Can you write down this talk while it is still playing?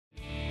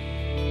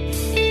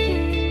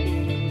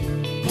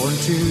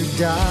to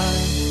die,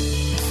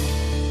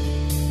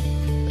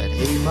 that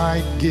he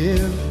might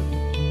give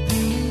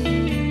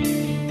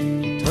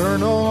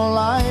eternal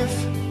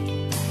life,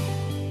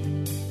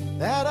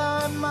 that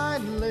I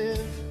might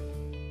live.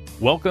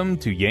 Welcome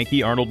to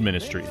Yankee Arnold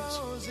Ministries.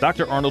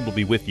 Dr. Arnold will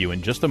be with you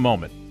in just a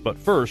moment, but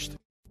first,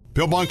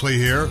 Bill Bunkley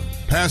here.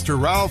 Pastor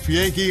Ralph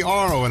Yankee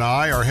Arnold and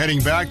I are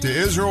heading back to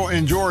Israel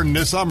and Jordan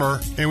this summer,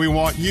 and we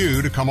want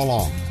you to come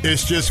along.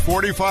 It's just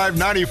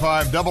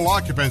 $45.95 double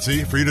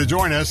occupancy for you to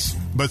join us,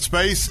 but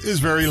space is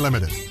very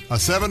limited. A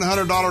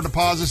 $700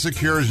 deposit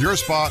secures your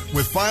spot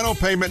with final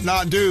payment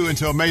not due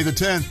until May the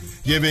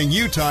 10th, giving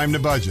you time to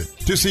budget.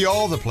 To see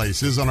all the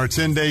places on our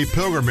 10-day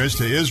pilgrimage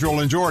to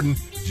Israel and Jordan,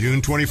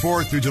 June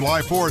 24th through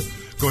July 4th,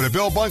 go to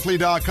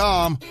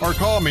BillBunkley.com or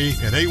call me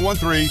at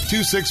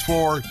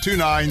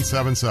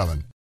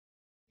 813-264-2977.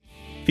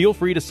 feel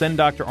free to send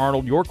Dr.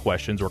 Arnold your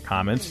questions or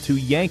comments to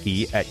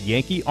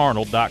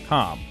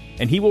Yankee@YankeeArnold.com,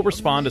 and he will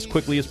respond as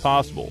quickly as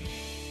possible.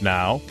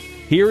 Now,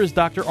 here is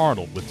Dr.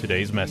 Arnold with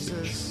today's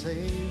message.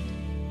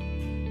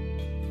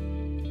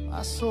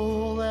 My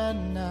soul that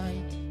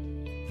night.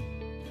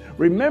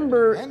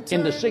 Remember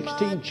in the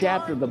 16th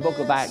chapter of the book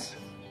of Acts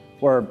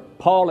where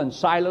Paul and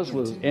Silas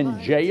was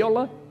in jail,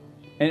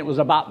 and it was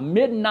about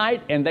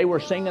midnight, and they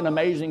were singing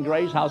Amazing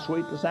Grace, how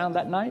sweet the sound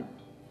that night?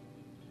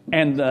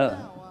 And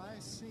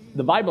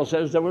the Bible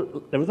says there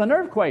was an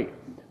earthquake.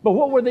 But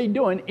what were they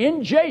doing?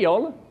 In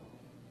jail,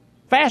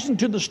 fastened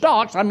to the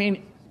stocks,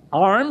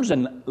 arms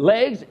and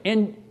legs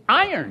in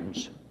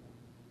irons.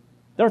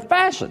 They're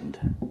fastened,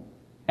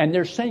 and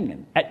they're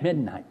singing at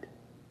midnight.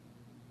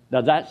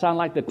 Does that sound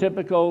like the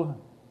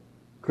typical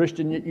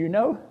Christian that you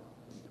know?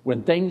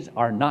 When things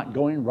are not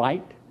going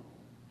right?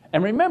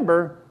 And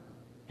remember,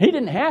 he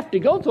didn't have to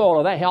go through all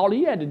of that. All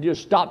he had to do is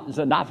stop and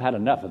say, I've had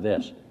enough of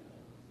this.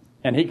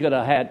 And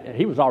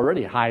he was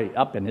already high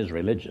up in his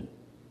religion.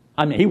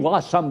 He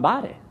was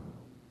somebody.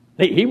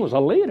 He was a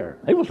leader.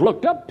 He was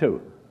looked up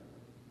to.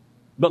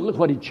 But look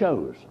what he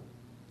chose.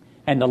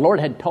 And the Lord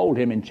had told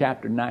him in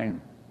chapter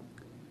 9,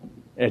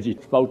 as he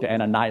spoke to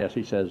Ananias,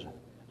 he says,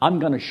 I'm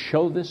going to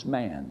show this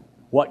man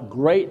what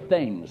great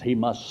things he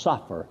must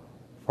suffer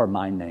for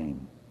my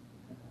name.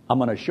 I'm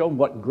going to show him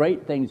what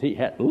great things he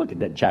had. Look at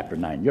that chapter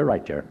 9. You're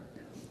right there.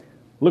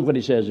 Look what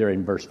he says there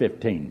in verse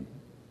 15.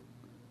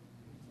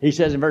 He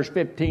says in verse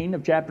 15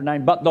 of chapter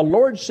 9, But the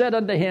Lord said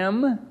unto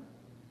him,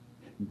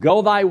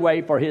 Go thy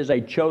way, for he is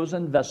a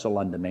chosen vessel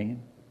unto me,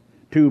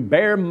 to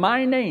bear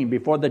my name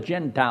before the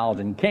Gentiles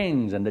and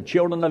kings and the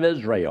children of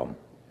Israel.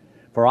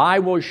 For I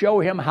will show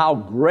him how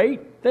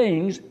great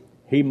things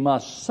he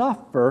must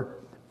suffer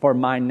for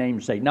my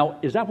name's sake. Now,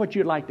 is that what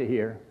you'd like to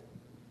hear?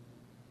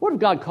 What if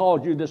God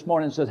called you this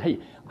morning and says, hey,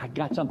 I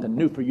got something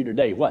new for you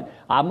today? What?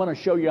 I'm going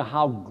to show you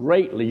how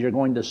greatly you're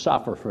going to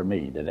suffer for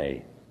me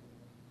today.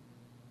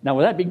 Now,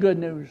 would that be good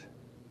news?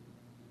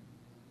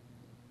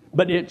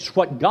 But it's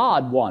what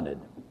God wanted.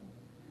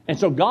 And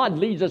so God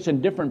leads us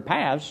in different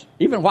paths,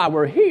 even while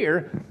we're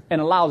here,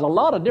 and allows a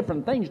lot of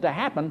different things to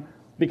happen,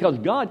 because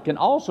God can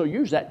also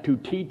use that to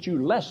teach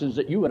you lessons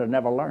that you would have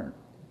never learned.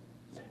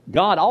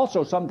 God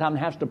also sometimes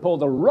has to pull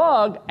the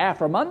rug out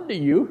from under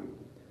you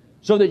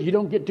so that you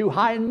don't get too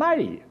high and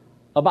mighty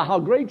about how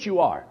great you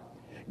are.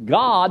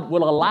 God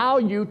will allow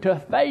you to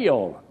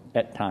fail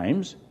at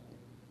times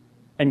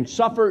and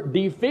suffer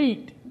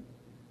defeat,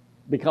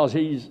 because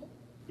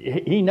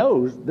He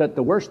knows that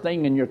the worst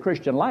thing in your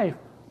Christian life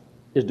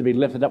is to be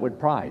lifted up with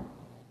pride.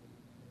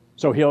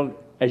 So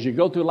as you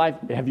go through life,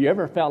 have you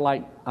ever felt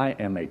like, I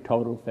am a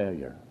total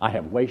failure? I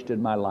have wasted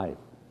my life.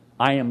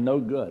 I am no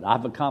good.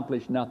 I've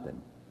accomplished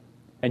nothing.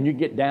 And you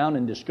get down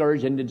and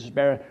discouraged and in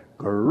despair.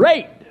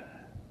 Great!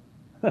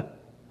 At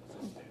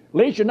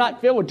least you're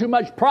not filled with too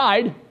much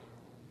pride.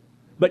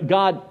 But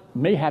God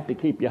may have to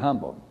keep you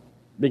humble.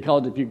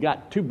 Because if you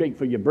got too big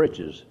for your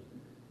britches,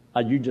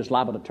 you just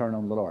liable to turn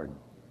on the Lord.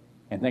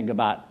 And think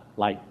about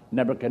like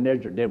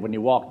Nebuchadnezzar did when he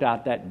walked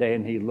out that day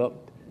and he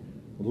look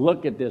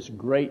at this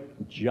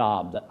great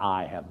job that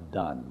I have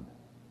done.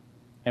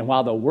 And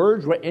while the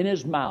words were in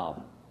his mouth,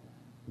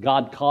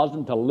 God caused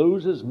him to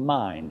lose his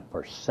mind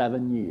for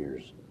 7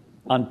 years,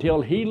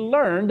 until he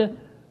learned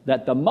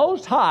that the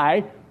Most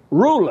High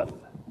ruleth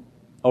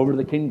over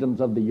the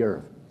kingdoms of the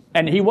earth.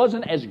 And he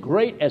wasn't as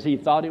great as he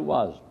thought he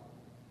was.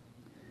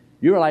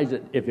 You realize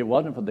that if it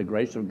wasn't for the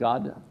grace of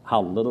God,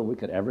 how little we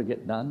could ever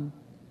get done?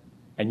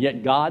 And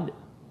yet God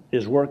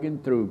is working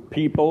through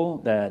people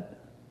that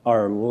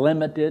are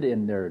limited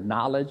in their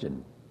knowledge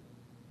and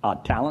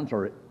talents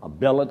or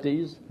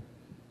abilities,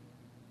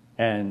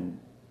 and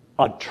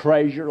a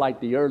treasure like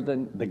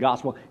the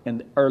gospel in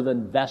the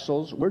earthen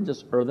vessels. We're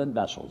just earthen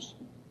vessels.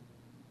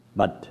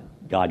 But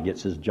God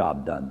gets his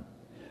job done.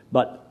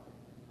 But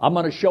I'm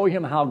going to show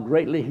him how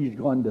greatly he's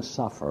going to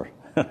suffer.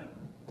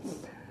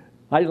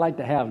 I'd like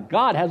to have,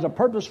 God has a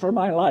purpose for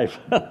my life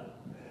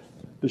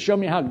to show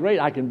me how great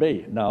I can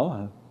be. No,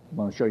 I'm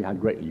going to show you how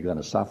greatly you're going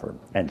to suffer.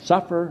 And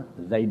suffer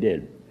they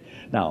did.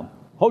 Now,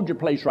 hold your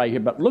place right here,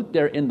 but look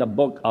there in the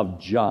book of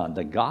John,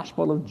 the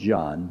Gospel of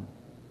John,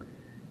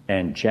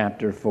 and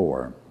chapter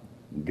 4.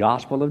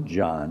 Gospel of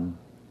John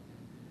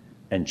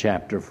and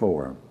chapter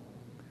 4.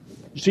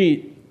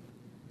 See,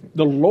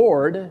 the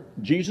Lord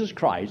Jesus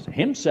Christ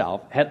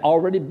himself had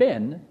already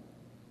been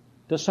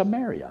to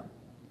Samaria.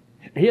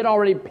 He had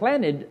already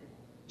planted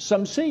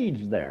some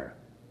seeds there.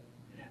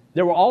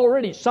 There were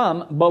already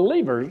some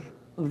believers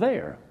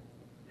there.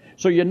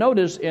 So you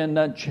notice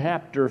in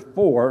chapter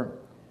 4,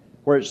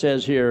 where it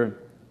says here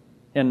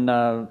in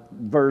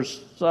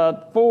verse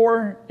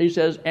 4, he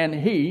says, and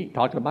he,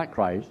 talking about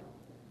Christ,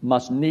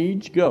 must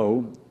needs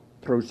go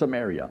through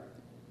Samaria.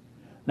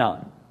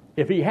 Now,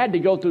 if he had to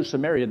go through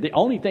Samaria, the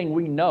only thing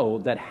we know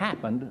that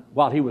happened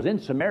while he was in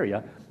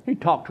Samaria, he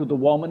talked to the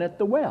woman at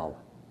the well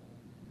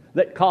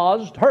that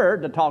caused her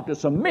to talk to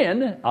some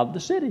men of the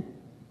city,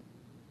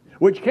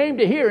 which came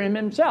to hear him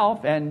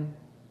himself, and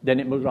then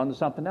it moves on to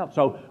something else.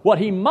 So what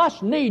he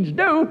must needs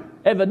do,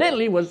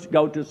 evidently, was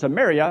go to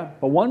Samaria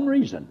for one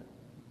reason,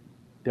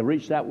 to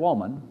reach that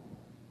woman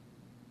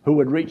who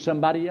would reach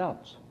somebody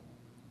else.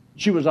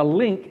 She was a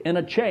link in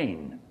a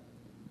chain.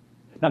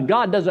 Now,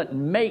 God doesn't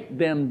make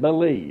them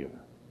believe.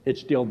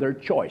 It's still their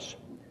choice.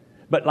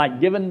 But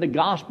like giving the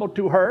gospel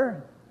to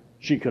her,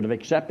 she could have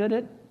accepted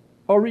it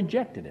or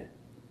rejected it.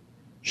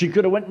 She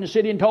could have went in the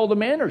city and told the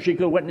men, or she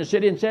could have went in the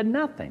city and said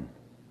nothing.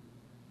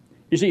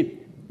 You see,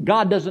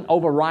 God doesn't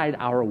override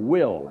our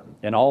will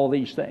in all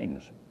these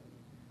things.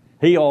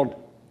 He'll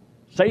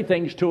say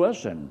things to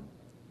us, and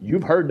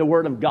you've heard the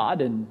word of God,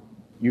 and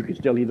you can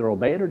still either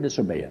obey it or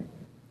disobey it.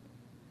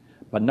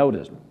 But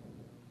notice,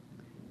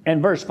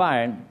 in verse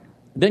 5,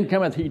 then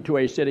cometh he to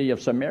a city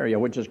of Samaria,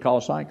 which is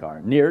called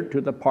Sychar, near to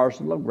the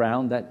parcel of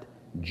ground that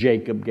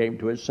Jacob gave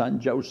to his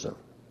son Joseph.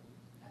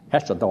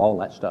 Has to throw all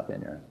that stuff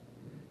in there.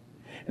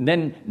 And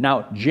then,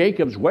 now,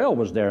 Jacob's well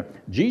was there.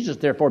 Jesus,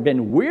 therefore,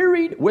 been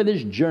wearied with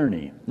his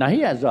journey. Now, he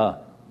has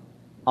a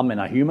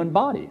human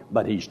body,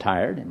 but he's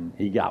tired, and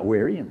he got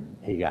weary, and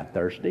he got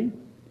thirsty.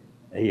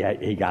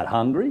 He got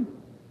hungry.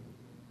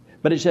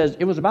 But it says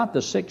it was about the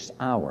 6th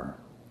hour.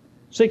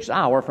 6th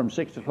hour from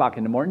 6 o'clock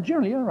in the morning,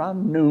 generally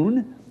around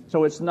noon.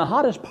 So it's in the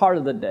hottest part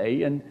of the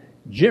day, and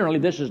generally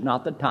this is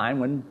not the time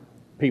when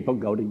people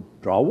go to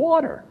draw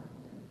water.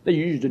 They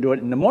used to do it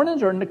in the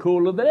mornings or in the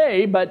cool of the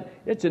day, but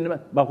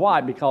why?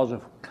 Because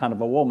of kind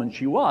of a woman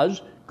she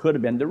was, could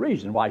have been the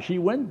reason why she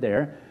went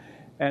there,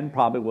 and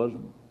probably was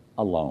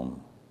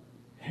alone.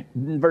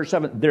 In verse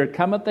 7, there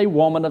cometh a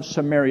woman of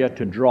Samaria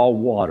to draw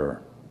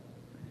water.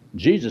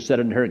 Jesus said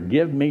unto her,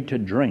 give me to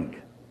drink.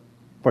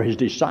 For his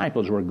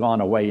disciples were gone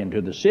away into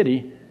the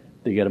city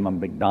to get them a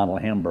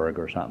McDonald's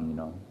hamburger or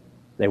something,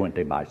 They went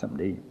to buy something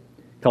to eat.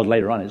 Because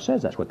later on it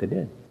says that's what they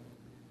did.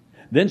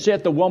 Then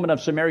saith the woman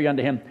of Samaria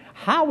unto him,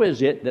 how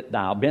is it that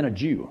thou, being a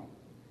Jew,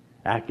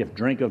 askest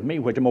drink of me,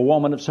 which am a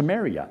woman of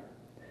Samaria?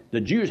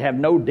 The Jews have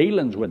no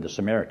dealings with the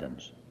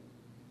Samaritans.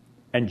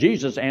 And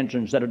Jesus answered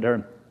and said unto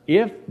her,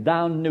 if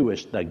thou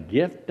knewest the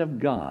gift of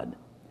God,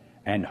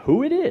 and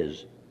who it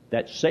is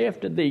that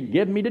saith to thee,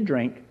 give me to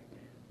drink,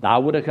 thou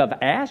wouldst have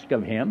asked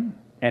of him,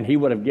 and he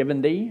would have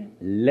given thee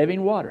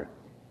living water.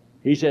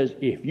 He says,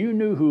 if you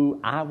knew who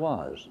I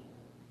was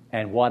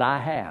and what I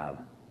have,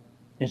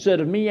 instead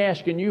of me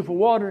asking you for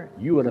water,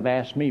 you would have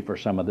asked me for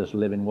some of this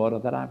living water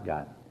that I've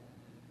got.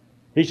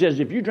 He says,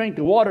 if you drink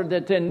the water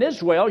that's in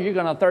this well, you're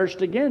going to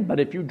thirst again. But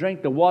if you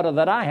drink the water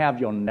that I have,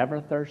 you'll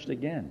never thirst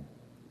again.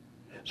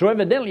 So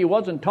evidently he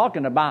wasn't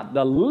talking about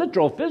the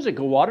literal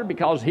physical water,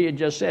 because he had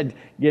just said,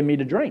 give me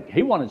to drink.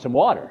 He wanted some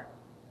water.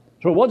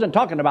 So he wasn't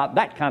talking about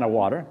that kind of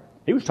water.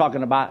 He was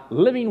talking about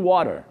living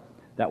water,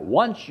 that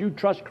once you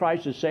trust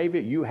Christ as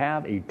Savior, you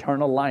have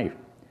eternal life.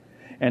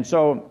 And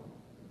so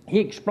he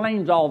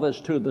explains all this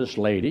to this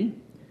lady,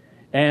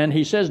 and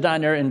he says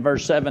down there in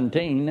verse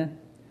 17,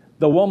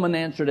 the woman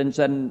answered and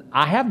said,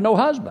 I have no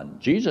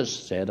husband. Jesus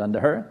said unto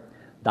her,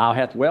 thou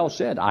hast well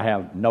said, I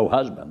have no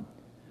husband.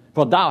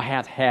 For thou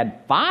hast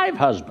had 5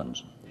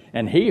 husbands,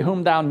 and he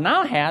whom thou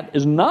now hast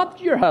is not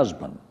your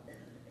husband.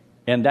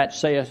 And that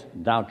sayest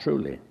thou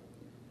truly.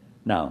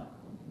 Now,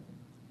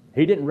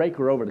 he didn't rake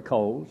her over the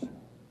coals.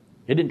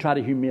 He didn't try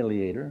to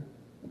humiliate her.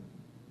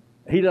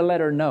 He'd have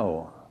let her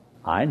know,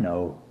 I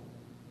know.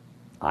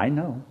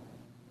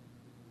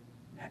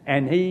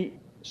 And he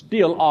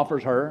still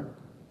offers her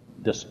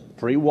this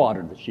free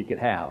water that she could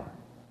have.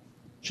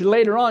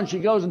 Later on, she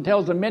goes and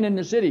tells the men in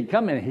the city,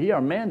 come in here,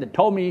 a man that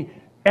told me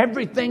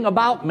everything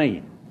about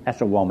me. That's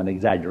a woman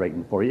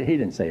exaggerating for you. He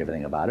didn't say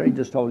everything about her. He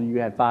just told you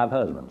had 5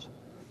 husbands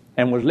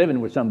and was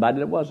living with somebody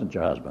that wasn't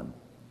your husband.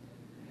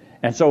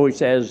 And so he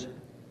says,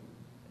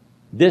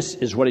 this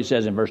is what he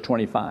says in verse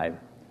 25.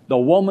 The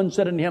woman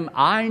said unto him,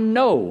 I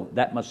know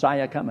that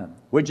Messiah cometh,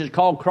 which is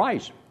called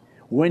Christ.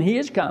 When he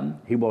is come,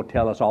 he will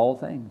tell us all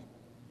things.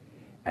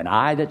 And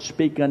I that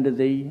speak unto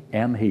thee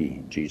am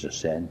he, Jesus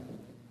said.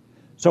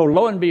 So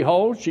lo and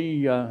behold,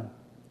 she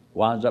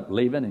winds up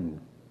leaving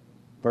in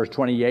verse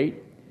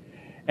 28,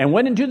 and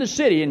went into the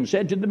city and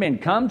said to the men,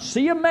 come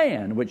see a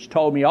man which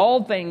told me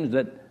all things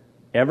that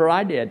ever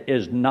I did.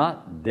 Is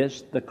not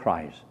this the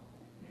Christ?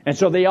 And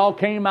so they all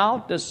came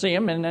out to see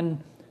him. And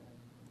then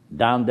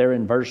down there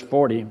in verse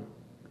 40,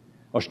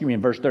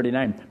 in verse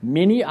 39,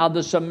 many of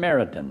the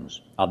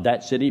Samaritans of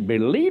that city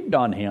believed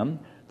on him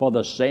for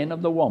the saying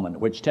of the woman,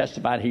 which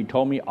testified, he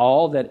told me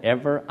all that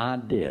ever I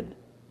did.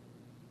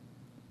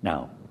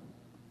 Now,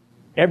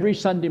 every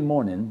Sunday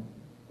morning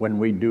when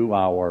we do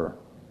our,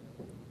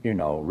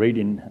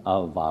 reading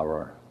of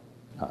our,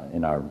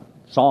 in our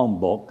psalm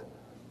book,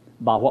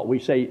 by what we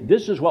say,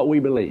 this is what we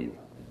believe.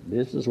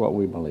 This is what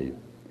we believe.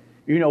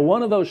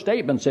 One of those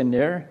statements in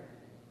there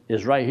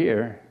is right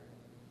here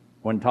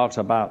when it talks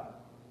about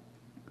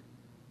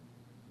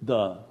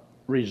the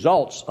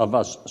results of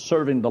us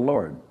serving the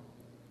Lord.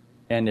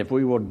 And if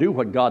we will do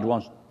what God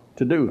wants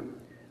to do.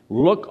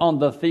 Look on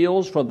the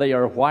fields, for they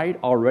are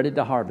white, already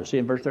to harvest. See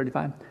in verse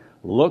 35?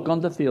 Look on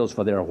the fields,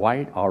 for they are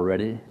white,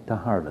 already to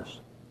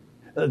harvest.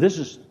 This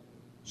is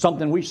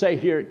something we say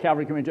here at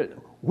Calvary Community Church.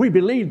 We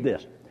believe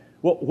this.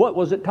 Well, what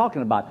was it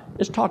talking about?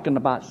 It's talking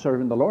about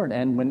serving the Lord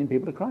and winning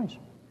people to Christ.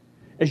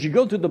 As you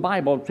go through the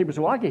Bible, people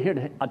say, well,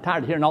 I'm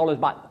tired of hearing all this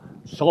about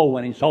soul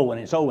winning, soul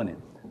winning, soul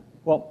winning.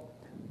 Well,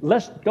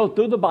 let's go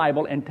through the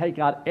Bible and take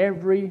out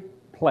every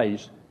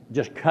place,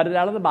 just cut it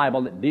out of the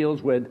Bible that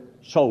deals with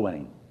soul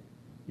winning.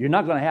 You're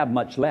not going to have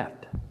much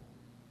left.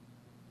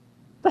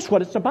 That's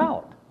what it's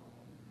about.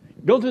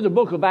 Go through the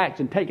book of Acts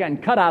and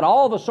cut out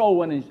all the soul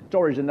winning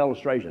stories and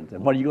illustrations.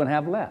 And what are you going to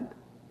have left?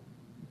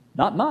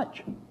 Not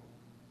much.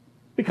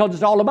 Because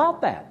it's all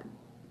about that.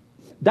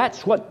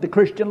 That's what the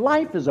Christian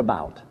life is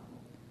about.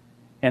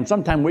 And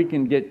sometimes we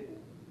can get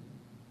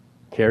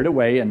carried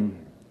away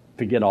and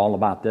forget all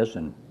about this,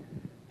 and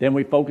then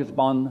we focus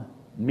upon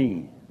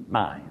me,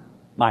 my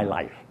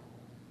life.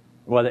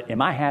 Whether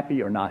am I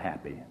happy or not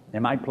happy?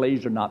 Am I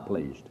pleased or not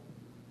pleased?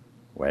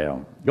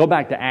 Well, go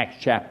back to Acts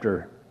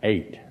chapter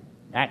 8.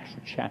 Acts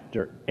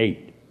chapter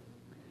 8.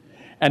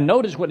 And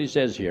notice what he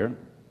says here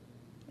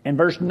in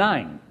verse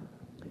 9.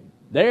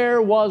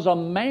 There was a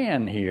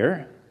man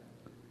here,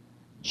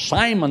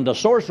 Simon the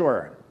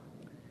sorcerer,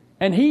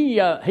 and he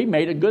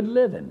made a good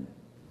living,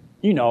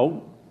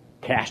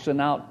 casting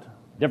out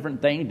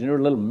different things,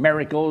 doing little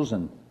miracles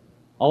and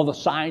all the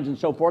signs and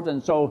so forth,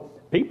 and so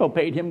people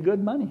paid him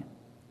good money.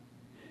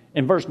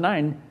 In verse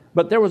 9,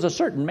 but there was a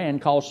certain man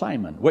called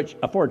Simon, which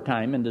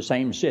aforetime in the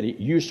same city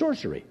used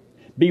sorcery,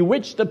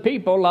 bewitched the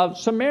people of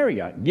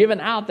Samaria,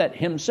 giving out that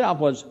himself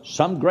was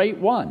some great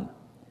one,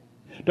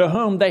 to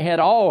whom they had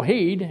all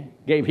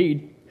gave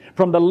heed,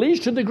 from the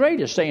least to the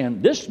greatest,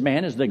 saying, this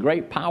man is the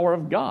great power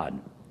of God.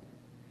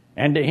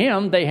 And to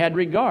him they had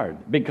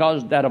regard,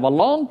 because that of a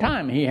long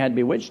time he had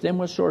bewitched them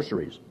with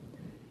sorceries.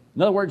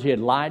 In other words, he had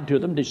lied to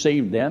them,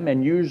 deceived them,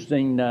 and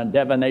using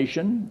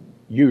divination,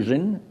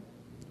 using,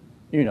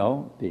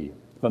 the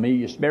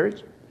familiar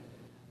spirits,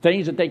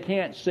 things that they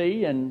can't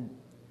see, and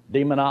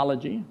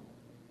demonology.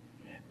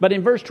 But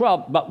in verse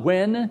 12, but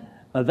when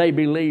they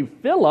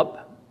believed Philip,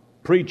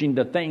 preaching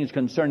the things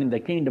concerning the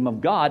kingdom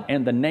of God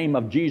and the name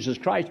of Jesus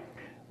Christ,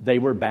 they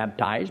were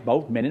baptized,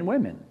 both men and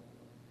women.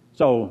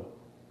 So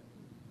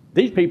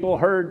these people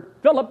heard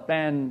Philip,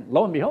 and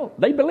lo and behold,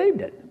 they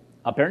believed it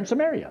up there in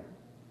Samaria.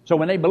 So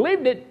when they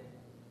believed it,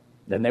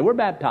 then they were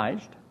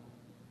baptized.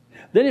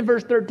 Then in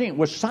verse 13,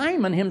 was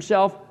Simon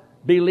himself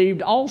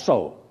believed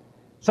also.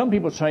 Some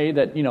people say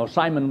that,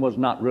 Simon was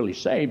not really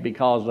saved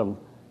because of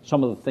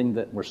some of the things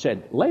that were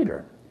said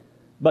later.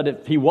 But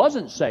if he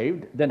wasn't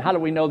saved, then how do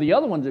we know the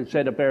other ones who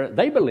said up there,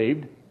 they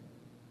believed?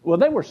 Well,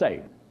 they were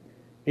saved.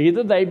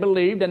 Either they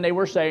believed and they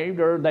were saved,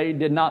 or they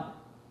did not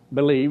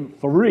believe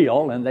for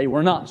real and they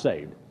were not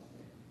saved.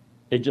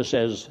 It just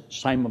says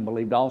Simon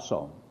believed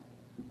also.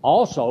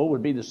 Also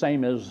would be the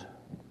same as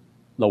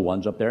the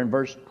ones up there in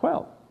verse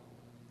 12.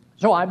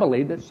 So I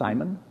believe that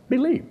Simon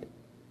believed.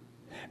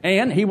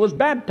 And he was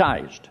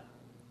baptized.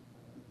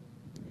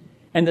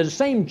 And the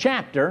same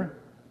chapter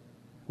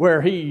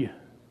where he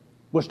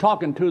was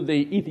talking to the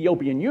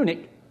Ethiopian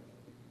eunuch,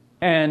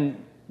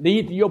 and the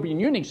Ethiopian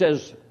eunuch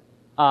says,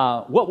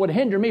 what would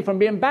hinder me from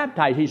being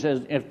baptized? He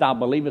says, if thou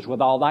believest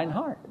with all thine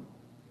heart.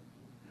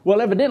 Well,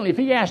 evidently, if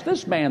he asked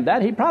this man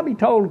that, he probably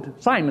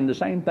told Simon the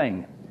same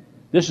thing.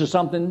 This is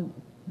something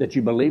that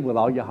you believe with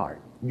all your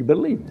heart. You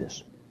believe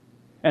this.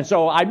 And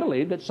so I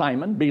believe that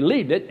Simon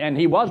believed it, and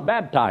he was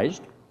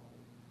baptized.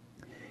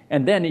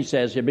 And then he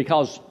says here,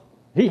 because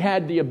he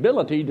had the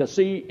ability to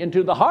see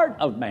into the heart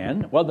of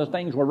man whether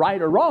things were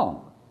right or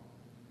wrong.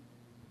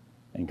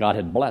 And God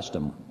had blessed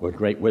him with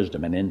great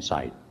wisdom and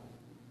insight.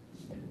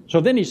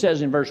 So then he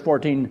says in verse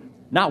 14,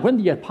 now when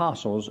the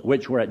apostles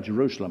which were at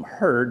Jerusalem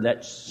heard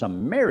that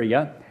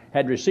Samaria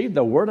had received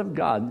the word of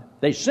God,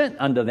 they sent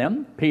unto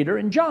them Peter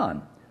and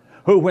John,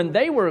 who when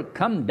they were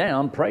come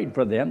down prayed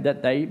for them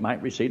that they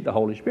might receive the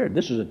Holy Spirit.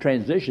 This is a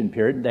transition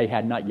period. They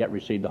had not yet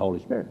received the Holy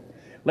Spirit.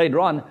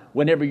 Later on,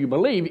 whenever you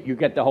believe, you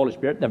get the Holy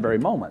Spirit at the very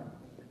moment.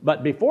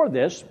 But before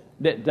this,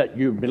 that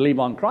you believe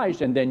on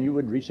Christ, and then you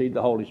would receive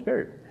the Holy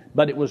Spirit.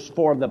 But it was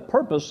for the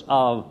purpose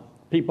of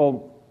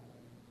people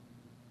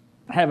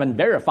having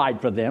verified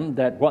for them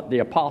that what the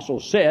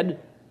apostles said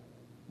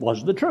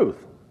was the truth.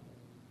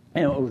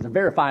 And it was to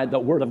verify the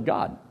Word of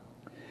God.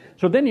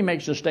 So then he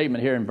makes a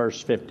statement here in verse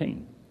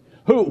 15.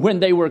 who, when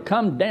they were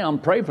come down,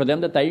 prayed for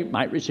them that they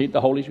might receive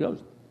the Holy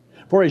Ghost.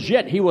 For as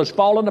yet he was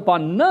fallen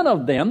upon none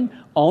of them,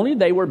 only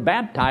they were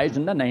baptized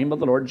in the name of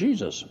the Lord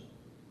Jesus.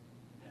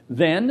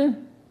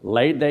 Then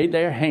laid they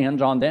their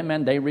hands on them,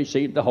 and they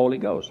received the Holy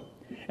Ghost.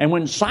 And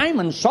when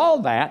Simon saw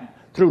that,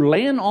 through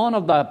laying on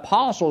of the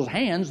apostles'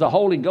 hands, the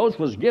Holy Ghost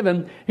was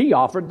given, he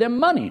offered them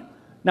money.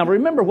 Now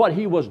remember what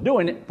he was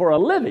doing for a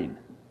living.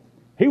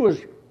 He was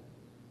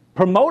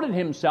promoted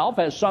himself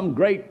as some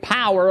great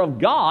power of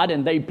God,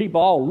 and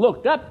people all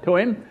looked up to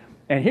him.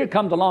 And here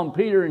comes along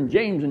Peter and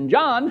James and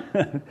John.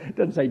 It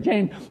doesn't say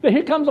James, but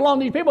here comes along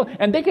these people,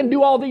 and they can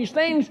do all these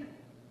things.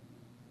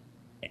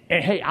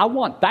 And hey, I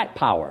want that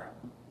power.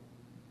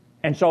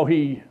 And so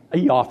he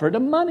offered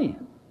them money.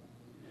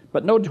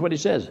 But notice what he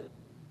says.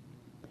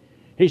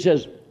 He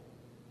says,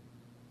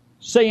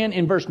 saying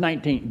in verse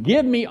 19,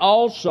 give me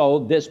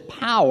also this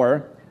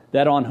power,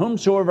 that on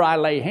whomsoever I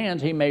lay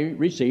hands, he may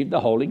receive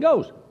the Holy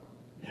Ghost.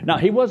 Now,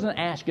 he wasn't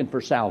asking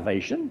for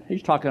salvation.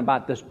 He's talking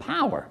about this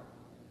power.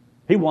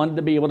 He wanted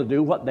to be able to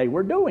do what they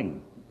were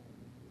doing.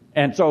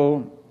 And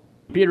so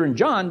Peter and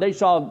John, they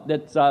saw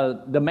that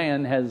the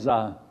man has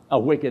a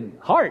wicked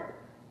heart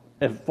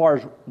as far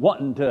as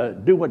wanting to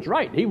do what's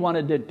right. He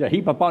wanted it to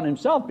heap upon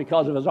himself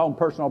because of his own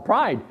personal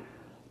pride.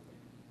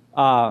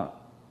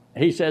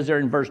 He says there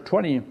in verse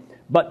 20,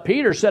 but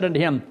Peter said unto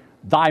him,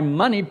 thy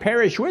money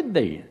perish with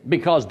thee,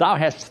 because thou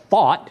hast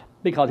thought,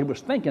 because he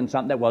was thinking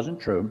something that wasn't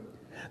true,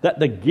 that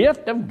the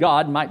gift of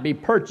God might be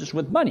purchased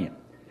with money.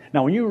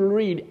 Now, when you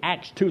read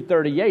Acts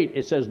 2:38,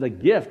 it says the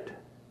gift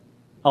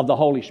of the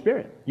Holy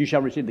Spirit. You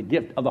shall receive the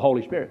gift of the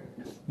Holy Spirit.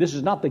 This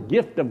is not the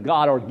gift of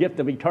God or gift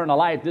of eternal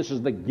life. This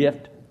is the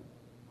gift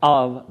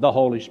of the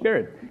Holy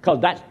Spirit, because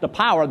that's the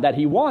power that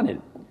he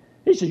wanted.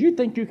 He says, you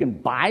think you can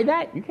buy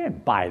that? You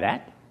can't buy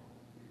that.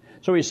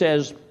 So he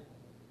says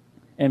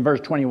in verse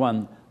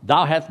 21,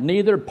 thou hast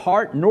neither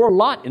part nor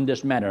lot in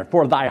this matter,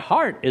 for thy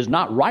heart is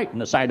not right in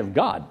the sight of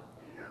God.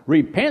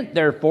 Repent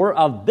therefore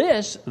of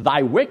this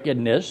thy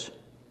wickedness,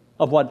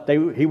 of what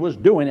he was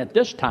doing at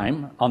this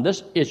time on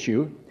this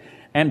issue,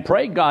 and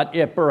pray God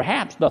if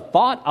perhaps the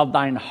thought of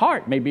thine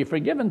heart may be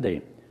forgiven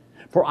thee.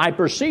 For I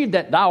perceive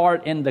that thou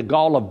art in the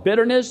gall of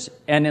bitterness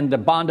and in the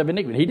bond of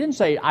iniquity. He didn't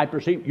say, I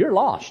perceive, you're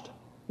lost.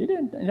 He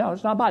didn't. No,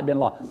 it's not about being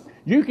lost.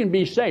 You can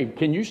be saved.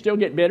 Can you still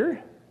get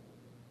bitter?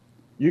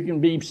 You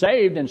can be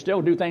saved and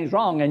still do things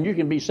wrong, and you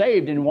can be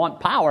saved and want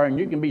power, and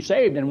you can be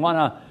saved and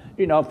want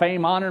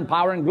fame, honor, and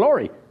power and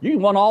glory. You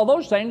can want all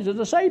those things as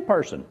a saved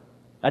person.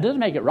 That doesn't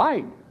make it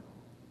right,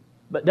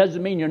 but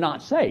doesn't mean you're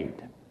not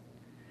saved.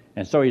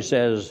 And so he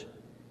says,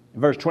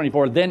 verse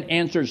 24, then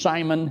answered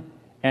Simon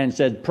and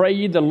said, pray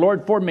ye the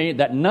Lord for me,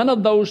 that none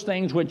of those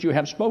things which you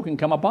have spoken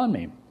come upon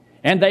me.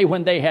 And they,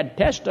 when they had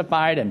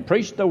testified and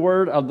preached the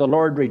word of the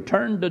Lord,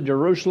 returned to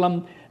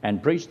Jerusalem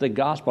and preached the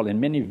gospel in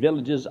many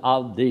villages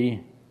of the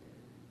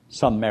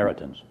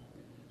Samaritans.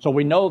 So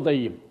we know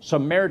the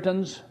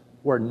Samaritans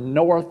were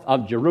north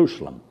of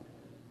Jerusalem.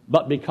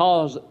 But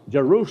because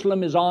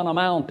Jerusalem is on a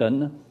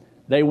mountain,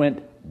 they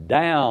went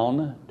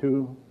down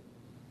to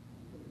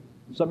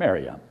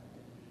Samaria.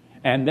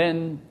 And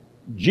then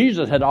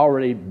Jesus had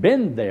already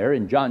been there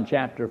in John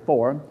chapter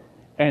 4,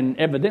 and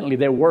evidently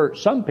there were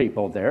some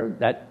people there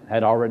that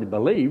had already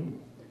believed.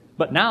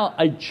 But now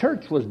a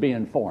church was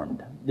being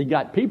formed. They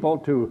got people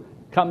to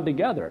come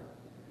together.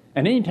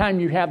 And anytime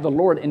you have the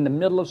Lord in the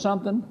middle of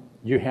something,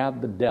 you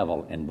have the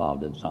devil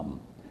involved in something.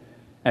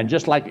 And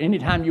just like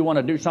anytime you want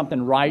to do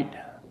something right,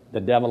 the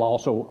devil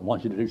also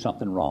wants you to do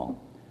something wrong.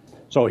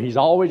 So he's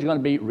always going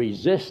to be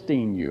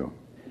resisting you.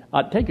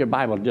 Take your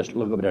Bible and just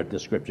look over there at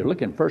this scripture.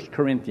 Look in 1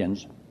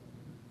 Corinthians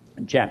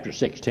chapter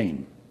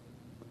 16.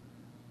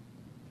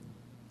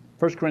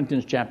 1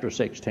 Corinthians chapter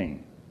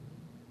 16.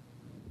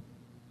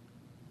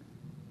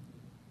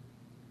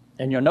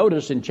 And you'll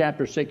notice in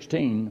chapter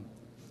 16,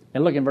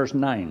 and look in verse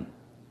 9,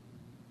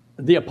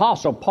 the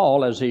Apostle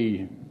Paul, as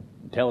he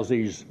tells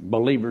these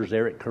believers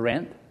there at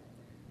Corinth,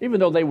 even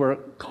though they were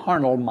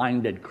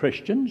carnal-minded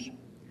Christians,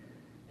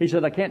 he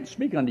said, I can't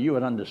speak unto you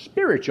as unto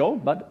spiritual,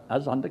 but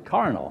as unto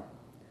carnal,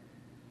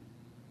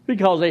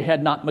 because they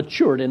had not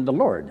matured in the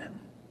Lord.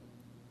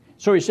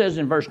 So he says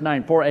in verse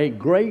 9, for a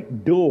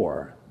great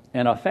door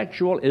and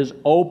effectual is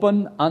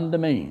open unto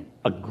me,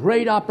 a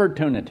great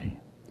opportunity,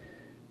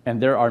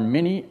 and there are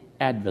many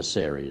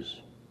adversaries.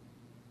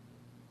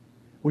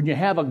 When you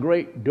have a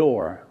great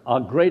door, a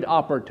great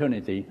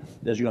opportunity,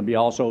 there's going to be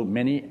also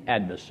many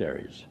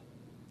adversaries.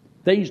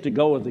 Things to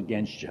go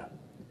against you.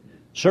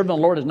 Serving the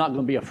Lord is not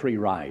going to be a free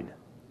ride.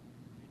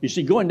 You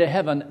see, going to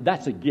heaven,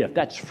 that's a gift.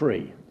 That's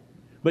free.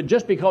 But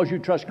just because you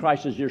trust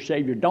Christ as your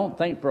Savior, don't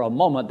think for a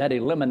moment that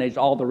eliminates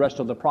all the rest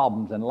of the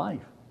problems in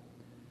life.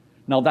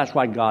 No, that's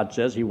why God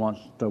says He wants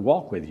to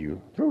walk with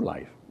you through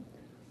life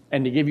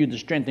and to give you the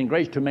strength and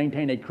grace to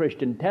maintain a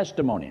Christian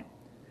testimony.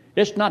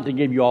 It's not to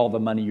give you all the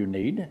money you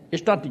need.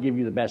 It's not to give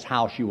you the best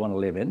house you want to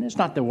live in. It's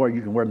not to where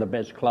you can wear the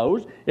best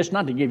clothes. It's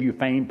not to give you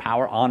fame,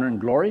 power, honor, and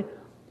glory.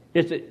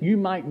 It's that you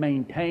might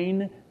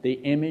maintain the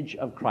image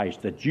of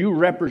Christ, that you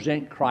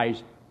represent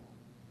Christ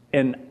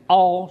in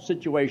all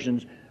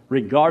situations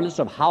regardless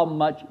of how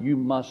much you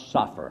must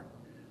suffer.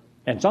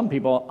 And some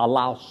people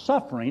allow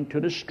suffering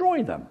to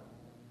destroy them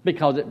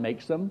because it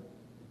makes them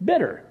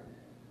bitter,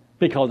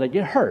 because they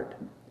get hurt.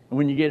 And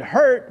when you get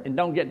hurt and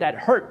don't get that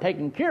hurt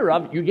taken care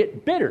of, you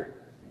get bitter.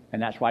 And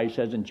that's why he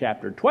says in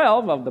chapter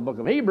 12 of the book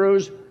of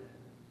Hebrews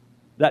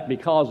that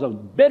because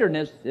of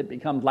bitterness, it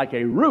becomes like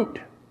a root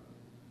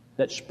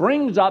that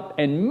springs up,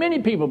 and many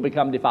people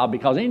become defiled,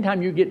 because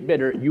anytime you get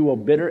bitter, you will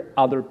bitter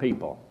other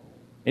people.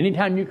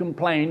 Anytime you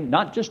complain,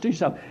 not just to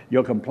yourself,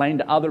 you'll complain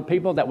to other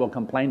people that will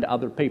complain to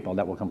other people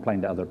that will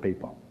complain to other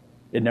people.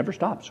 It never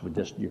stops with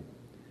just you.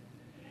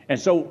 And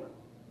so,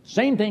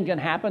 same thing can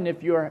happen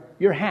if you're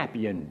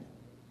happy and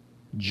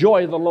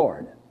joy the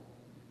Lord.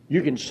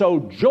 You can sow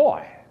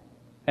joy.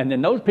 And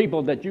then those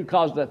people that you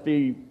cause to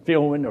be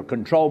feeling or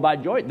controlled by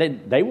joy,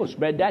 they will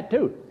spread that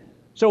too.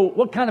 So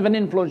what kind of an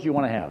influence you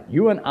want to have?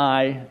 You and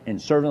I, in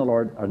serving the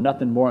Lord, are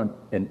nothing more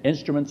than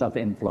instruments of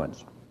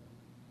influence.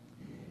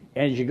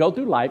 And as you go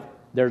through life,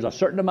 there's a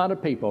certain amount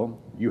of people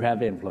you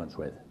have influence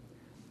with.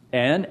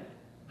 And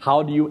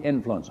how do you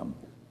influence them?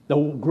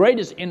 The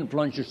greatest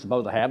influence you're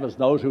supposed to have is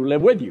those who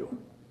live with you.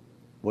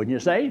 Wouldn't you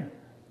say?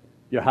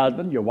 Your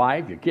husband, your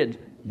wife, your kids.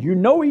 You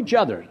know each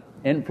other.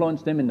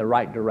 Influence them in the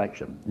right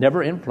direction.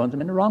 Never influence them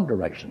in the wrong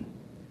direction.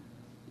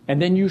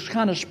 And then you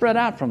kind of spread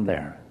out from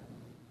there.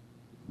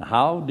 Now,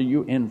 how do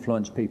you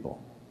influence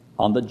people?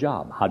 On the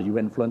job. How do you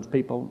influence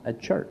people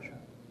at church?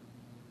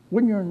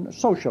 When you're in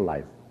social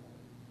life,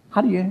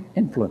 how do you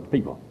influence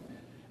people?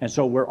 And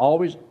so we're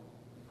always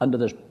under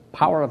this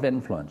power of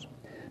influence.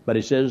 But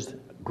he says,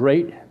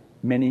 great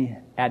many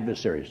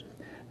adversaries.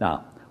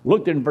 Now,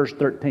 look in verse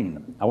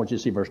 13. I want you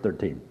to see verse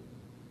 13.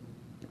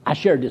 I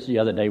shared this the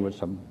other day with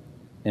some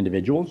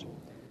individuals.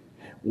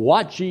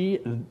 Watch ye,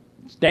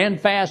 stand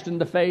fast in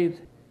the faith,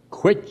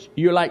 quit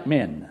you like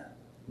men,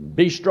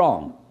 be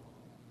strong.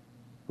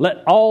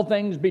 Let all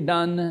things be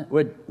done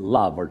with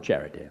love or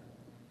charity.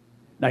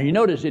 Now you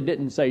notice it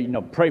didn't say,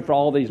 pray for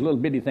all these little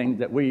bitty things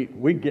that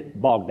we get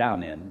bogged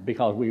down in,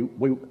 because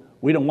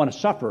we don't want to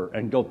suffer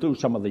and go through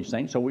some of these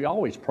things, so we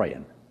always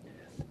praying.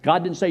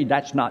 God didn't say he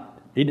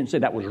didn't say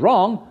that was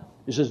wrong.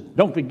 He says,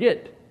 don't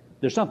forget,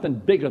 there's something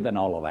bigger than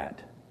all of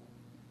that.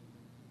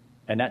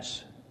 And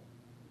that's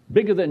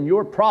bigger than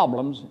your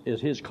problems is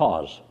his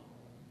cause.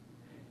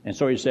 And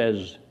so he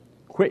says,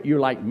 quit you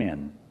like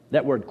men.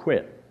 That word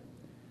quit,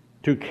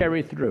 to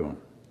carry through,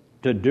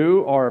 to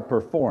do or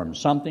perform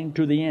something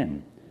to the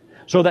end,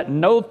 so that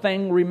no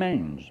thing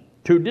remains,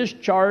 to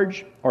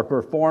discharge or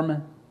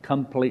perform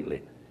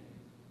completely.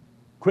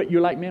 Quit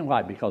you like men.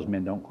 Why? Because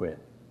men don't quit.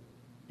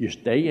 You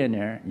stay in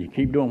there, you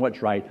keep doing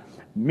what's right.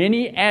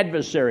 Many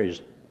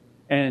adversaries.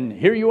 And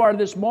here you are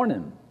this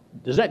morning.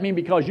 Does that mean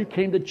because you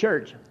came to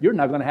church, you're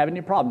not going to have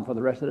any problem for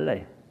the rest of the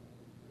day?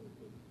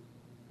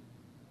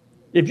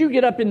 If you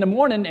get up in the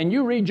morning and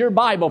you read your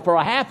Bible for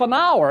a half an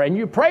hour and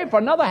you pray for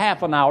another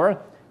half an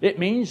hour, it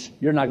means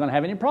you're not going to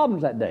have any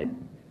problems that day.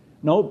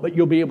 No, but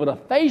you'll be able to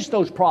face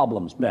those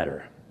problems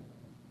better.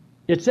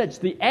 It sets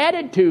the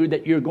attitude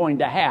that you're going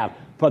to have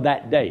for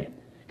that day.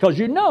 Because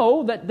you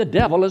know that the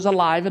devil is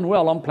alive and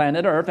well on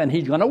planet Earth, and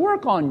he's going to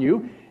work on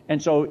you,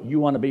 and so you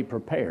want to be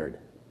prepared.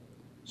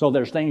 So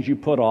there's things you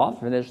put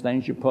off and there's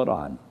things you put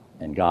on.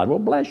 And God will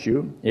bless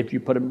you if you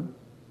put them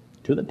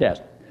to the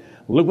test.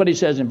 Look what he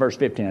says in verse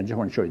 15. I just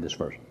want to show you this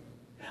verse.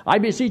 I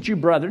beseech you,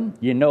 brethren,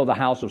 you know the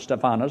house of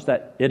Stephanas,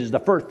 that it is the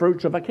first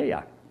fruits of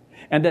Achaia,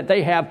 and that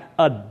they have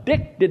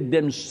addicted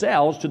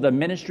themselves to the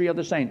ministry of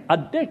the saints.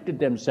 Addicted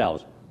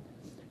themselves.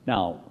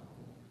 Now,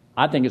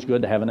 I think it's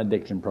good to have an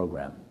addiction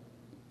program.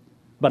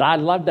 But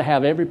I'd love to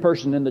have every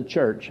person in the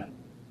church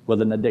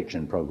with an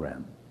addiction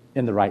program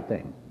in the right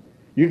thing.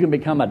 You can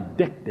become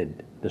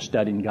addicted to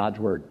studying God's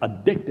Word,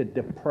 addicted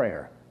to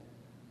prayer,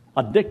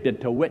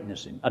 addicted to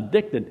witnessing,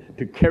 addicted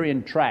to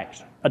carrying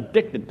tracts,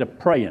 addicted to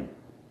praying.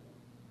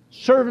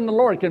 Serving the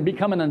Lord can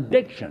become an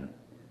addiction.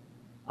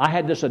 I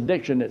had this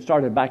addiction that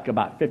started back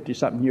about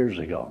 50-something years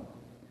ago.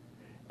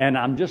 And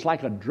I'm just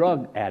like a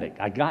drug addict.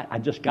 I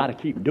just got to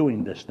keep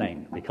doing this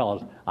thing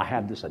because I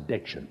have this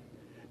addiction.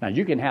 Now,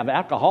 you can have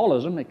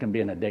alcoholism. It can be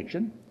an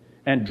addiction.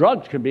 And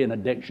drugs can be an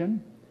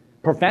addiction.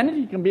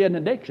 Profanity can be an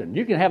addiction.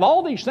 You can have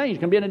all these things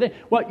can be an addiction.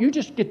 Well, you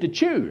just get to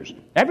choose.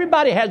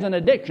 Everybody has an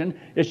addiction.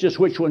 It's just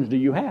which ones do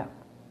you have?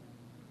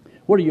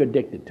 What are you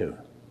addicted to?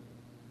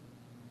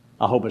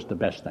 I hope it's the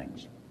best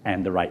things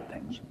and the right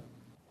things.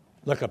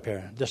 Look up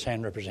here. This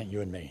hand represents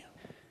you and me.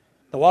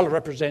 The wallet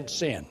represents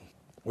sin.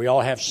 We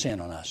all have sin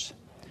on us.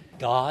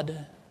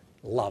 God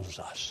loves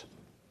us.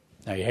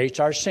 Now, he hates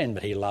our sin,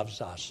 but he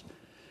loves us.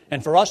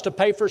 And for us to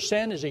pay for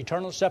sin is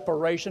eternal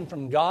separation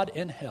from God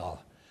in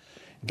hell.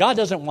 God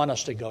doesn't want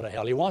us to go to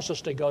hell. He wants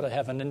us to go to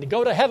heaven. And to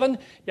go to heaven,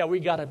 we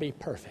got to be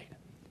perfect.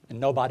 And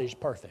nobody's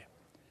perfect.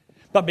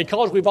 But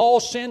because we've all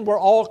sinned, we're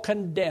all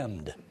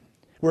condemned.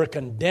 We're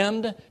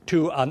condemned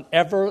to an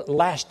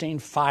everlasting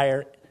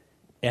fire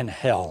in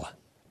hell.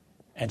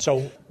 And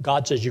so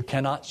God says you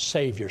cannot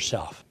save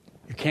yourself.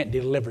 You can't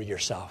deliver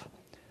yourself.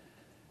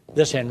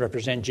 This hand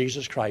represents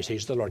Jesus Christ.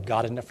 He's the Lord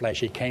God in the flesh.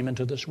 He came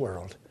into this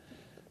world.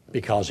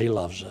 Because He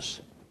loves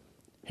us.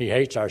 He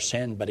hates our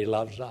sin, but He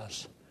loves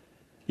us.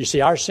 You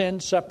see, our sin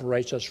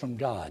separates us from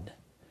God.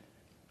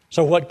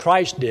 So what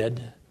Christ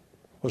did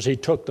was He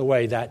took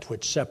away that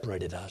which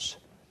separated us.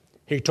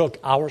 He took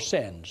our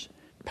sins,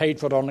 paid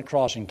for it on the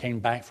cross, and came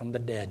back from the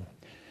dead.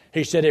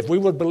 He said if we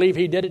would believe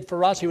He did it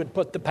for us, He would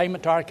put the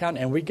payment to our account,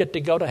 and we get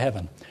to go to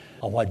heaven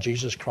on what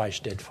Jesus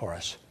Christ did for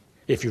us.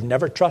 If you've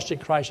never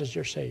trusted Christ as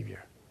your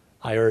Savior,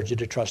 I urge you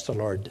to trust the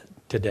Lord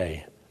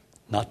today,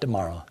 not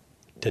tomorrow,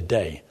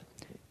 today.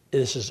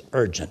 This is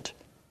urgent.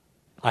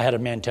 I had a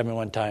man tell me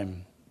one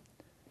time,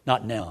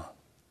 not now.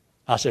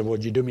 I said,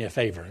 would you do me a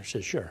favor? He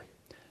said, sure.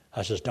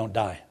 I says, don't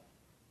die.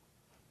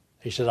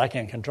 He says, I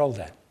can't control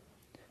that.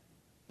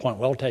 Point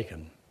well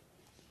taken.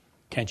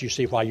 Can't you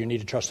see why you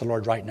need to trust the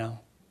Lord right now?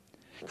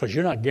 Because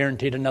you're not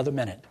guaranteed another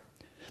minute.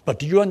 But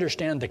do you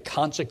understand the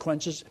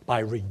consequences by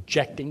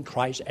rejecting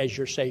Christ as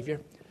your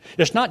Savior?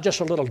 It's not just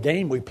a little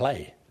game we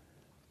play.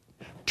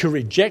 To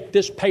reject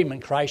this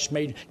payment Christ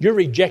made, you're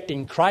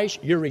rejecting Christ,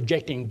 you're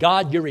rejecting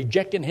God, you're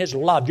rejecting His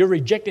love, you're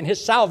rejecting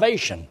His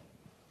salvation.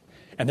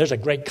 And there's a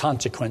great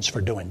consequence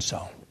for doing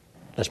so.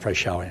 Let's pray,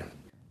 shall we?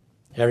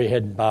 Every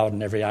head bowed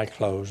and every eye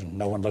closed and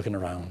no one looking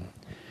around.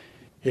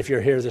 If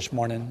you're here this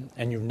morning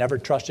and you've never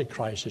trusted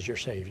Christ as your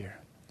Savior,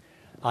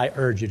 I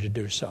urge you to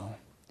do so.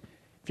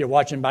 If you're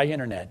watching by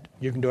internet,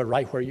 you can do it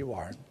right where you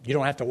are. You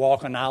don't have to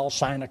walk an aisle,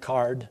 sign a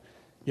card.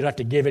 You don't have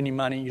to give any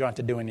money. You don't have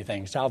to do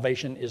anything.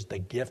 Salvation is the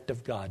gift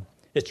of God.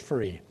 It's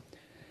free.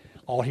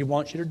 All He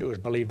wants you to do is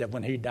believe that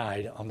when He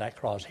died on that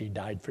cross, He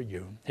died for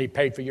you. He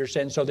paid for your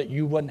sins so that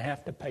you wouldn't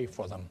have to pay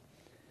for them.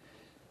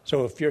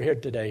 So if you're here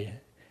today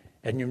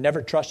and you've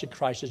never trusted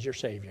Christ as your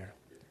Savior,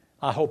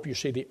 I hope you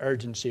see the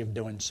urgency of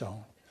doing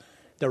so.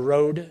 The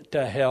road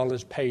to hell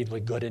is paved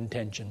with good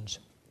intentions.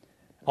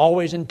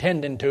 Always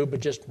intending to, but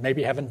just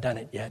maybe haven't done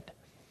it yet.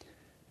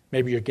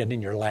 Maybe you're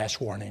getting your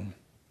last warning.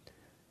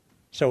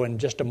 So in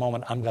just a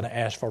moment, I'm going to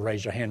ask for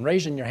raise your hand.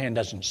 Raising your hand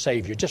doesn't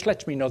save you. Just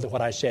lets me know that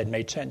what I said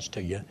made sense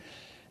to you.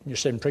 And you're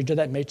saying, preacher,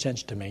 that made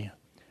sense to me.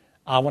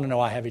 I want to know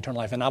I have eternal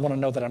life, and I want to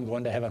know that I'm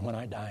going to heaven when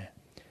I die.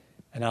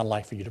 And I'd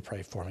like for you to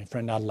pray for me.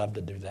 Friend, I'd love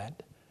to do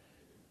that.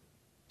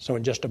 So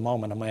in just a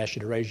moment, I'm going to ask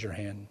you to raise your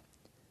hand.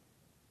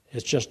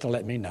 It's just to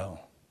let me know.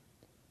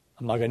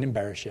 I'm not going to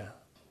embarrass you.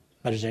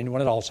 But does anyone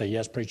at all say,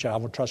 yes, preacher, I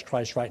will trust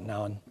Christ right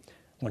now, and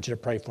I want you to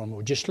pray for me.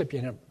 Would you slip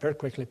your hand up very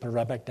quickly, put it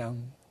right back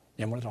down?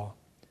 Anyone at all?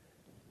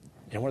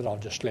 Anyone at all?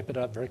 Just slip it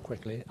up very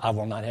quickly. I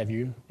will not have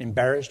you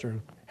embarrassed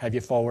or have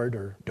you forward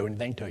or do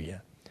anything to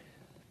you.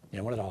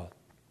 Anyone at all?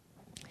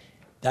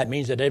 That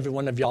means that every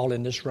one of y'all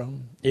in this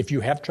room, if you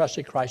have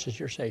trusted Christ as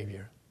your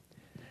Savior,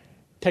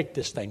 take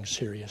this thing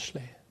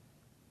seriously.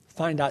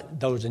 Find out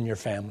those in your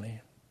family.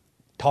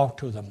 Talk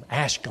to them.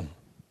 Ask them.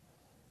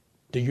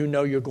 Do you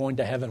know you're going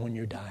to heaven when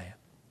you die?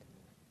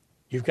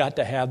 You've got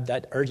to have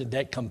that urgent,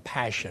 that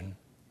compassion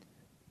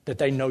that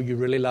they know you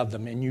really love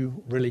them and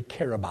you really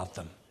care about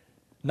them.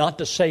 Not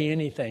to say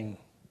anything.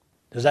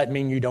 Does that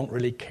mean you don't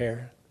really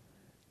care?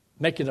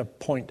 Make it a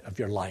point of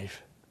your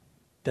life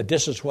that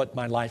this is what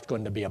my life's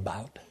going to be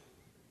about.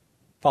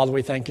 Father,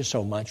 we thank you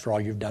so much for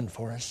all you've done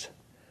for us.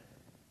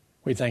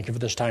 We thank you for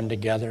this time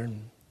together.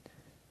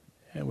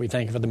 And we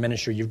thank you for the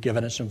ministry you've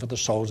given us and for the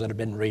souls that have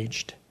been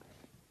reached.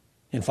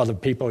 And for the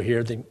people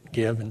here that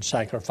give and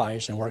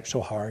sacrifice and work so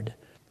hard.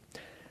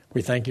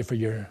 We thank you for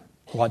your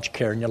watch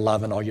care and your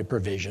love and all your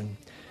provision.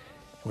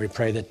 We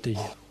pray that the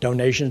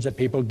donations that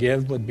people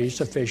give would be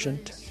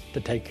sufficient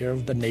to take care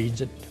of the needs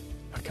that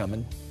are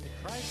coming.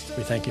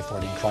 We thank you for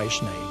it in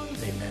Christ's name.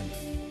 Amen.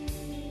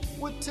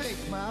 Would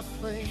take my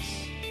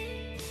place.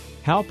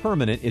 How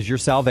permanent is your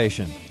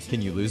salvation?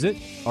 Can you lose it?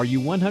 Are you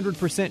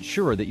 100%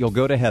 sure that you'll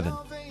go to heaven?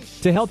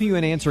 To help you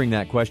in answering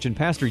that question,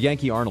 Pastor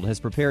Yankee Arnold has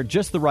prepared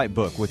just the right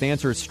book with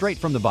answers straight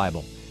from the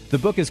Bible. The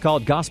book is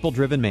called Gospel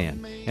Driven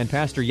Man, and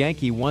Pastor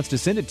Yankee wants to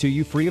send it to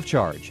you free of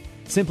charge.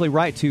 Simply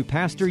write to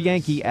Pastor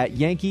Yankee at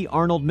Yankee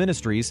Arnold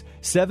Ministries,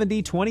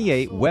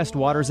 7028 West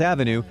Waters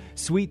Avenue,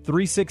 Suite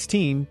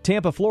 316,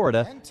 Tampa,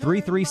 Florida,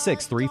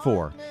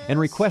 33634, and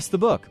request the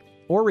book,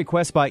 or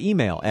request by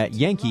email at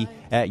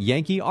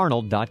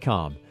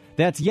yankee@yankeearnold.com.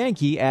 That's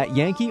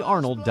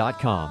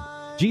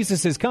yankee@yankeearnold.com.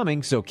 Jesus is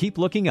coming, so keep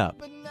looking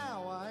up.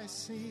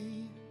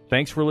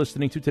 Thanks for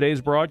listening to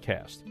today's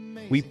broadcast.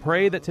 We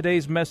pray that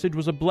today's message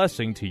was a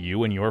blessing to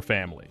you and your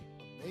family.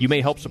 You may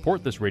help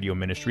support this radio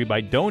ministry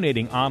by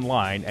donating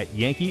online at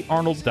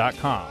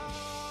yankeearnold.com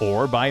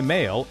or by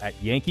mail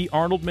at Yankee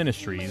Arnold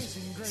Ministries,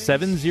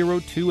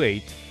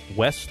 7028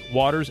 West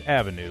Waters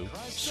Avenue,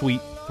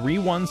 Suite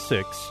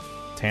 316,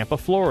 Tampa,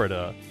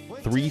 Florida,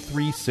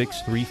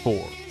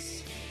 33634.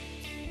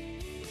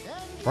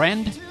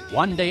 Friend,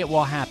 one day it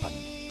will happen.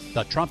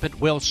 The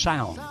trumpet will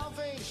sound,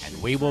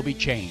 and we will be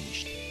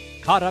changed,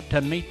 caught up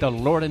to meet the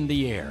Lord in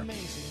the air.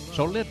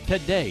 So live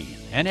today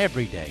and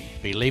every day,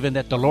 believing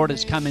that the Lord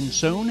is coming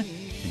soon,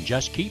 and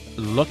just keep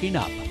looking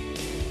up.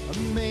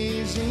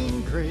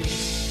 Amazing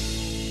grace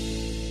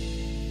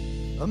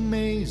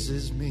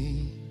amazes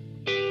me.